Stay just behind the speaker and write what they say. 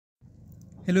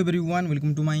Hello everyone,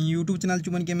 welcome to my YouTube channel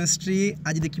चुमन chemistry.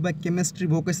 आज देखिबा chemistry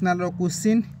vocational रो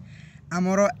question.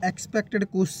 आमर expected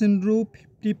question रु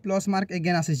 50+ mark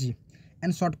again आसी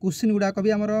एंड शॉर्ट क्वेश्चन गुड़ाक भी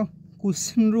आमर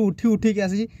क्वेश्चन रु उठी के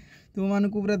आसी तुम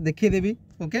मानक पूरा देखिदेवी।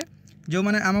 ओके, जो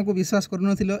मैंने आमको विश्वास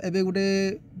करूनथिलो एबे गोटे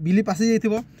बिलीफ आसी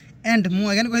जाइथिबो। एंड मु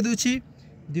अगेन कहि दोछि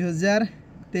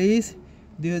 2023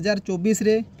 2024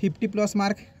 रे 50+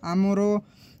 मार्क आमर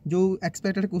जो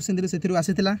एक्सपेक्टेड क्वेश्चन थी से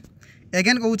आसीला।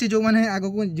 एगेन कहूँ जो मैंने आग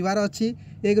को जीवार अच्छी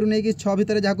 1 ରୁ ନେଇକି 6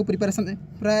 भितर जहाँ प्रिपेरेसन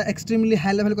पूरा एक्सट्रीमली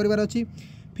हाई लेवल करार अच्छी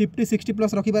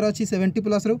 50-60+ रखिबार अच्छी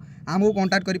 70+ रू आमको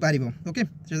कंटाक्ट कर पार। ओके,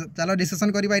 चलो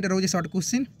डिस्कसन करवा। ये रोज short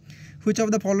question. Which of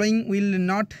the following will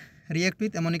not react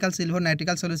with एमोनिकल silver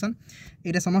नाइट्रिकल solution.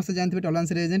 ये समस्त जानते हैं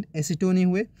टॉलरेंस रिएजेंट एसीटोन ही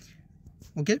हुए।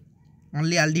 ओके,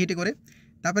 ओनली एल्डिहाइड करे।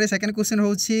 तापर सेकंड क्वेश्चन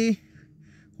होछि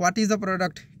व्हाट इज द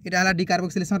प्रोडक्ट। यहाँ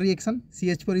decarboxylation reaction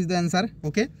CH4 is the answer.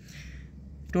 Okay,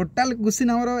 total question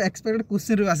आमर एक्सपेक्टेड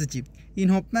क्वेश्चन रू आसी इन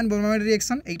होफमैन बोरमैन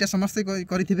रिएक्शन। यहाँ समस्त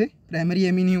करेंगे प्राइमरी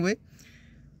एमिन ही हुए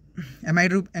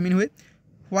एमाइड रू एमिन हुए।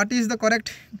 What is the correct.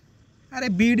 अरे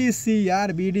BDC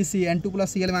यार, BDC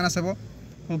N2+Cl minus hey.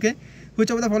 Okay,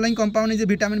 which of the following compound is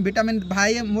vitamin. Vitamin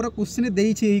भाई मोर क्वेश्चन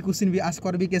देइछि क्वेश्चन भी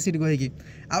आस्कॉर्बिक एसिड कहीकि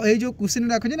आ जो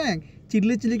क्वेश्चन रखुचे ना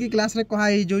चिल्ली चिल्ली की क्लास रे कहा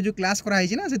जो क्लास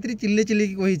कराई ना से चिल्ली चिल्ली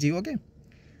की कही। Okay,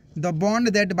 the bond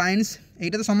that binds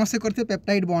यहाँ तो समस्या करते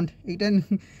पेप्टाइड बॉन्ड।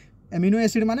 यहाँ एमिनो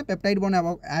एसिड माने पेप्टाइड बॉन्ड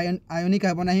हे, आयोनिक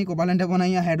हे ना, कोवालेंट हे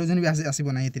ना, हाइड्रोजन भी आसब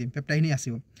ना, पेप्टाइड ही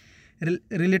आसो।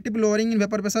 Relative lowering in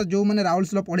vapour pressure जो मैंने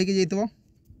राउल्स लॉ पढ़ी जाइए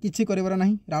किसी कर ना,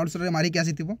 राउल्स लॉ मारिक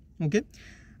आसी। Okay,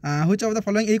 which of the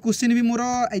following. ये क्वेश्चन भी मोर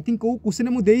आई थिंक कौ क्वेश्चन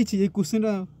मुझे क्वेश्चन।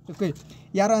 ओके,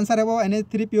 यार आंसर हे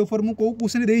Na3PO4 मु कौ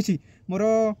क्वेश्चन देइछि मोर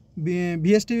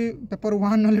VST पेपर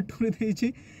 1 ना 2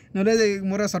 देइछि ना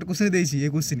मोर शॉर्ट क्वेश्चन देइछि ये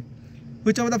question.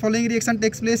 Which of the following reaction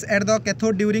takes place at the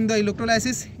cathode during the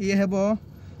electrolysis. ये हेबो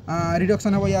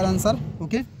रिडक्शन हेबो यार आंसर।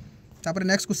 ओके, तापर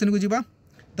नेक्स्ट क्वेश्चन को जीवा।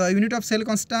 The unit of cell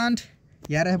constant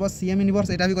यार हेबो CM इनवर्स।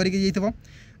 एटा भी करिके जइथबो।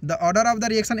 The order of the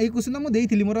reaction. ये क्वेश्चन मु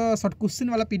देइथिली मोर शॉर्ट क्वेश्चन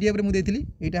वाला PDF रे मु देइथिली।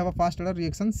 एटा हेबो फर्स्ट ऑर्डर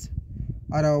रिएक्शंस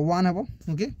और 1 हेबो।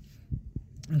 ओके,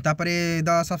 तापरे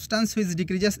द सब्सटेंस व्हिच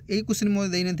डिक्रीजेस। ये क्वेश्चन मु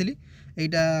देइ नथिली।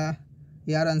 एटा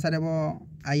यार आंसर हेबो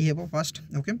I हेबो फर्स्ट।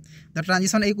 Okay, the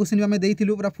transition. ये क्वेश्चन भी आम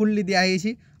देइथिलु पूरा फुल्ली दिया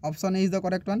है। Option is the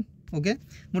correct one. Okay,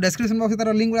 मु डिस्क्रिप्शन बॉक्स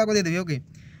तार लिंक गुडा को दे देबी। ओके,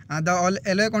 द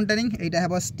एलॉय कंटेनिंग एटा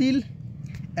हेबो स्टील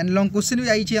एंड लॉन्ग क्वेश्चन भी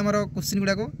आइछि हमर क्वेश्चन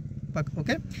गुडा को।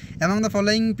 Okay, among the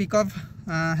following pick of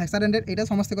हेक्साडेंडेड। एटा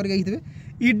समस्त करके आइथिबे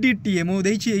EDTA मु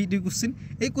देइछि। एई क्वेश्चन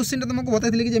ए क्वेश्चन तुमको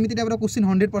बताइथिले कि जेमिति टाइप क्वेश्चन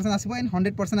 100% आसीबो एंड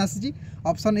 100% आसी।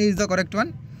 Option is the correct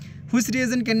one. Which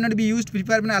reagent can not be used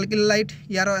prepare an अल्किलाइट।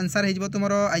 यार आंसर हो तुम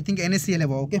आई थिंक NaCl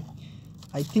हेबो। ओके,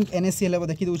 आई थिंक NaCl हेबो।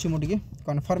 देखि दोछि मु टिके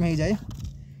कन्फर्म हो जाए।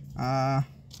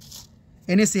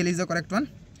 NaCl is the correct one.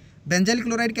 Benzyl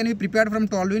chloride can be prepared from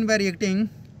toluene bye reacting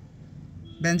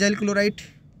benzyl chloride.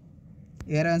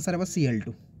 यार आंसर हेबो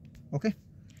Cl2। Okay,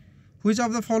 which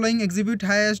of the following exhibit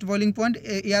highest boiling point.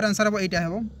 यार answer हेबो एटा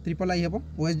हेबो III हेबो।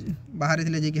 OH बाहर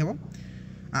थिले जे कि हेबो।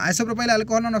 Isopropyl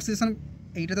alcohol on oxidation.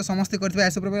 यहाँ तो समस्त करते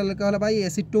आइसोप्रोपाइल अल्कोहल भाई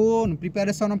acetone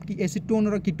preparation of acetone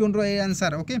row ketone row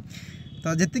answer. Okay,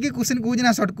 तो जितकी क्वेश्चन कहूँ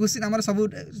ना शॉर्ट क्वेश्चन आमर सब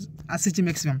आसी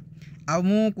मैक्सिमम। आउ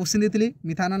मु क्वेश्चन देती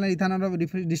methanol ethanol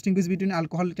distinguish between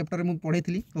alcohol chapter में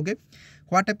पढ़ी। Okay,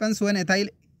 what happens when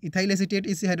ethyl acetate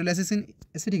is hydrolysis in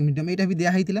acidic medium. यहाँ भी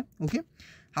दिया होता। Okay,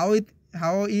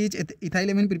 how is ethyl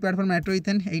amine prepared for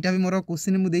nitroethane. यहाँ भी मोर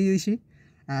क्वेश्चन मुझे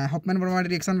हॉफमैन बोरमैन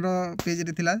रिएक्शन रो पेज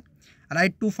रे थिला।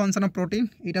 Right to function of protein.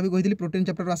 यहाँ भी कही प्रोटीन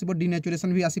चैप्टर आसो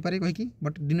डिनेचुरेशन भी आसीपे कहीकि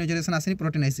बट डिनेचुरेशन आसनी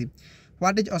प्रोटीन आसी।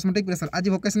 What is osmotic pressure. आज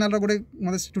वोकेशनल गोटे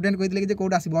मतलब स्टूडेंट कहते कि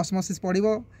कौट आसो ऑस्मोसिस पढ़ी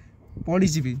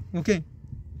भी। Okay,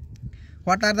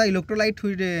 what are the electrolyte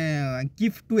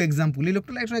keep two example.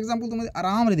 Electrolyte example तुम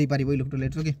आराम रे दे पारिबो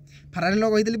इलेक्ट्रोलाइट। ओके, फाराडेलो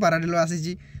कही फाराडेलो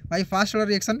आसी भाई फास्ट ऑर्डर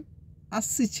रिएक्शन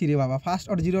आसी रे बाबा। फास्ट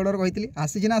और जीरो ऑर्डर कही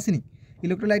आसी ना आसनी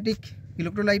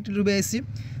इलेक्ट्रोलाइट रूबे आसी।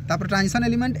 तापर ट्रांजिशन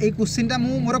एलिमेंट। ये क्वेश्चनटा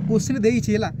मु मोर क्वेश्चन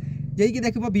देइछि हला जैकि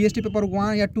देखिबो BST पेपर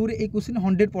 1 या 2 रे ये क्वेश्चन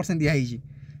 100% दिया है।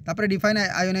 तापर डिफाइन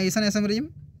आयोनाइजेशन एसोमेरिज्म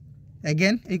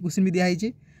अगेन ये क्वेश्चन भी दिया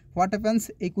है। What happens.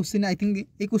 ये क्वेश्चन आई थिंक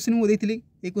ये क्वेश्चन मु देइथिली।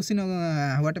 ये क्वेश्चन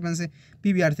व्हाट हैपेंस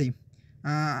PBR थी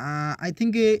आई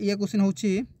थिंक ये क्वेश्चन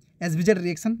होछि SVZ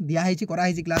रिएक्शन दिया है करा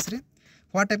है क्लास रे।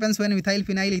 What happens when methyl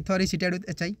phenyl ether is seated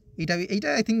with HI।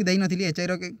 यहाँ आई थिंक देई नथिली HI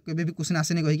रो केबे भी क्वेश्चन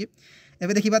आसेनी कहीकि।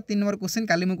 एबे देखिबा 3 नंबर क्वेश्चन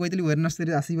काली मु कहितली वेरनेस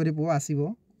रे आसीबो रे पो आसीबो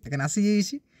लेकिन आसी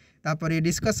जाइछि। तापर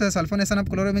डिस्कस सल्फोनेशन ऑफ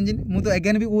क्लोरोबेंजीन। मु तो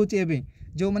अगेन भी कहूँ एबे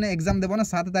जो मैंने एग्जाम देबो ना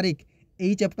 7 तारीख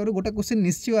यही चैप्टर गोटे क्वेश्चन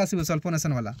निश्चय आसो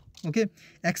सल्फोनेशन वाला। Okay,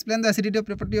 explain the acidity of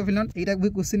property of phenol. यहाँ भी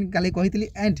क्वेश्चन काली कही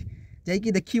एंड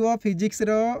जाइए देखिए फिजिक्स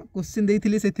क्वेश्चन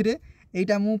देती से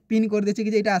এইটা মু পিন করে দিয়েছি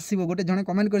कि এইটা আসিব গোटे जने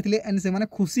कमेंट करथिले एंड से माने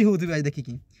खुशी होउथिबे आज देखि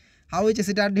कि how is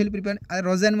start hill prepare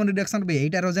रोजन मोन रिडक्शन बे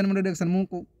एटा रोजन मोन रिडक्शन मु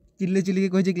चिल्ली चिल्ली के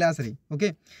कहि क्लास रे okay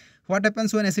what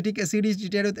happens when acetic acid is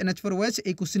treated with NH4OH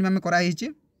A question में हम करा हिची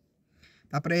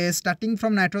तापर starting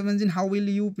from nitrobenzene how will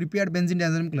you prepare benzene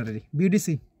diagram clearly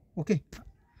BDC okay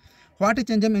what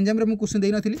is enzyme enzyme रे मु क्वेश्चन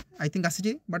देई नथिली आई थिंक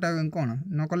आसी but कोन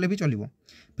न करले भी चलिबो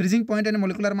freezing point and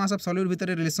molecular mass of solute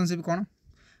भितर रिलेशनशिप कोन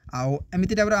आउ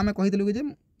एमिति टाइप आम कहीलु कि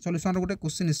सॉल्यूशन गोटे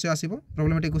क्वेश्चन निश्चय आसो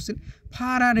प्रॉब्लमेटिक क्वेश्चन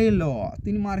फारारे लॉ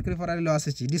 3 मार्क रे फारारे लॉ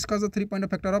आसी discuss the 3 point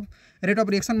factor of rate of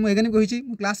reaction मु एगेन कहिछि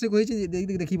मु क्लास रे कहिछि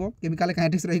देखिबो केमिकल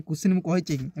काइनेटिक्स रे क्वेश्चन मु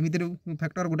कहिछि एमिति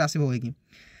फैक्टर गोटे आसीबो होय कि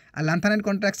आ लैंथन एंड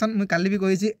कॉन्ट्रैक्शन मु काली भी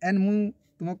कहिछि एंड मु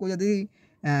तुमको यदि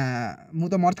मु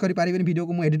तो मर्ज करि पारिबेनी वीडियो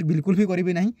को मु एडिट बिल्कुल भी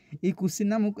करिबे नाही ई क्वेश्चन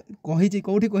ना मु कहिछि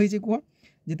कोठी कहिछि को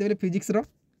जेते बेले फिजिक्स रो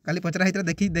काली पचरा हितरा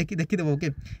देखि देखि देखि देबो okay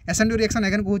SN2 reaction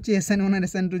again कहूची SN1 and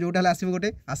SN2 जोटा हला आसीबो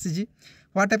गोटे आसीजी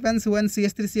what happens when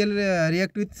CH3Cl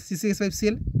react with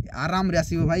C6H5Cl आराम रे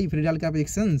आसीबो भाई फ्री रेडिकल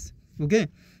रिएक्शंस ओके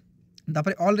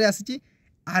तापर ऑल रे आसीची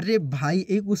अरे भाई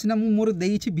ए क्वेश्चन मु मोर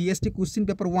देइछि BST क्वेश्चन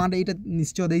पेपर 1 रे एटा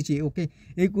निश्चय देइछि ओके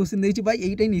ए क्वेश्चन देइछि भाई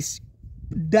एटा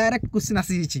डायरेक्ट क्वेश्चन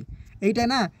आसीछि एटा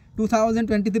ना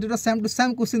 2023 रो सेम टू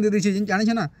सेम क्वेश्चन दे देइछि जानि छ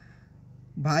ना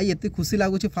भाई एत खुशी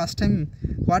लगुच fast time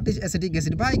what is acetic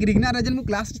acid भाई ग्रिग्ना रेजन मु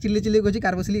क्लास चिल्ली चिल्ली कहि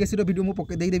कार्बोक्सिलिक एसिड वीडियो मु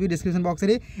पके देबी डिस्क्रिप्शन बॉक्स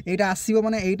रे एटा आसीबो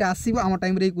माने एटा आसीबो हम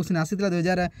टाइम रे क्वेश्चन आसीतला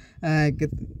 2000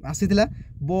 आसीतला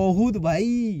बहुत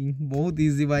भाई बहुत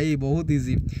इजी भाई बहुत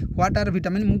इजी व्हाट आर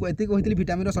विटामिन मु एते कहितली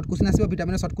विटामिन रो short question आसीबो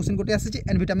vitamin short question गोटे आसी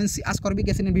and vitamin C ascorbic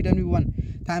acid and vitamin B1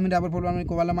 thiamine riboflavin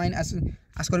cobalamin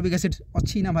ascorbic acid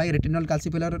अछि ना भाई रेटिनॉल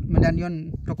कैल्सिफेलर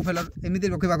मेलानियन टोकोफेलर एमिति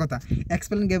रखिबा कथा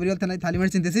एक्सप्लेन गैब्रियल थाइमिन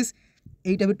सिंथेसिस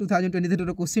एटा भी 2023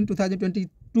 रो question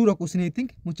 2022 row question I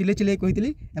think मु चिले चिले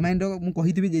कहितली एमाइन रो मु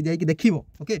कहितबी जाई कि देखिबो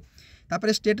ओके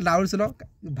तापर स्टेट राउल्स लो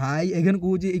भाई एगन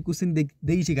कहू जे ई क्वेश्चन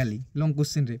देई छी गाली लॉन्ग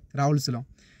क्वेश्चन रे राउल्स लो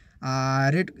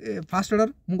रेट फास्ट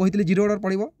ऑर्डर मु कहितली zero order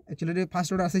पड़िबो actually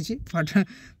fast order आसी छी बट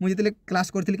मु जेतले क्लास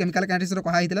करथिली केमिकल काइनेटिक्स रो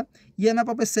कहा हितला ईएमएफ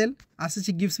ऑफ ए सेल आसी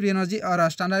छी गिव्स फ्री एनर्जी और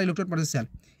स्टैंडर्ड इलेक्ट्रोड पर सेल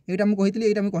एटा मु कहितली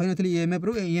एटा मु कहि नथली ईएमएफ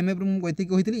रो मु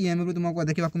कहितली ईएमएफ रो तुमको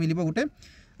देखिबा को मिलिबो गुटे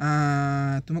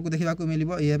तुमको देखा मिल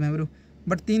EMF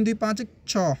but 3 2 5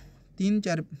 6 3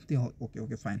 4 okay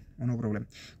okay fine no problem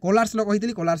कोलार्स लो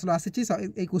कहितली कोलार्स लो आसी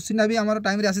ए क्वेश्चन भी हमर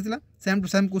टाइम रे आसीतला सेम टू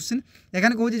सेम क्वेश्चन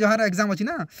एखाने कहूची जहार एग्जाम अछि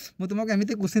ना मु तुमको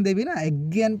एमिति क्वेश्चन देबी ना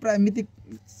अगेन पूरा एमिति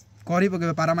करि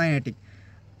पके पैरामैग्नेटिक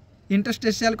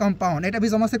इंटरस्टेशियल कंपाउंड एटा भी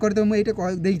समस्या करते मु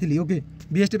एटा देइथिली ओके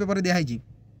बीएसटी पेपर रे देहाई छी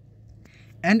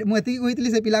एंड मु एति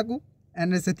कहितली से पिला को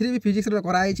एंड सेथि भी फिजिक्स रो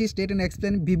कराई छी state and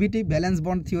explain BBT valence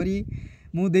bond theory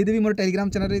मु दे देबी मोर टेलीग्राम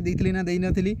चैनल रे देइथिली ना देइ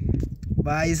नथिली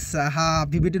भाई साहब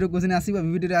बीबीटी रो क्वेश्चन आसीबो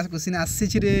बीबीटी रो क्वेश्चन आसी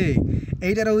छी रे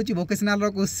एटा रहउची वोकेशनल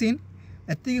रो क्वेश्चन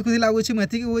एति खुशी लागुची मु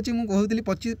एति होची मु कहउतली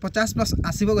 50 प्लस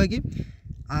आसीबो कहि कि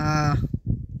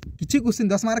किछि क्वेश्चन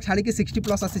 10 मार्क छाड़ी के 60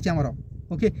 प्लस आसी छी हमरो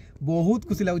ओके बहुत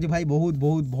खुशी लागुची भाई बहुत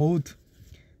बहुत बहुत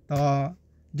तो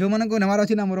जो मन को नंबर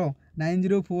अच्छी ना मोर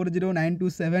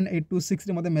 9040927826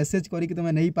 रे मते मेसेज करी कि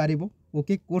तुमे नहीं पारिबो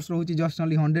ओके कोर्स रहउची जस्ट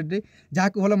ओनली 100 रे जहा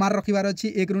को भलो मार्क रखिबार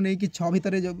अछि 1 रु नै कि 6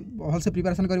 भीतर भल से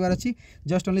प्रिपरेशन करिवार अछि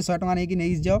जस्ट ओनली 100 टका नै कि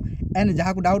नै जाओ एंड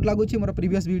जहा को डाउट लागुची मोर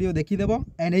प्रीवियस वीडियो देखि देबो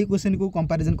एंड एई क्वेश्चन को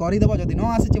कंपैरिजन करि देबो जदि न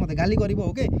आसी मते गाली करिवो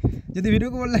ओके जदि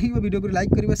वीडियो को भल लागिबो वीडियो को like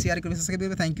करिवो share करिवो subscribe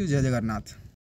करिवो thank you जय जगन्नाथ।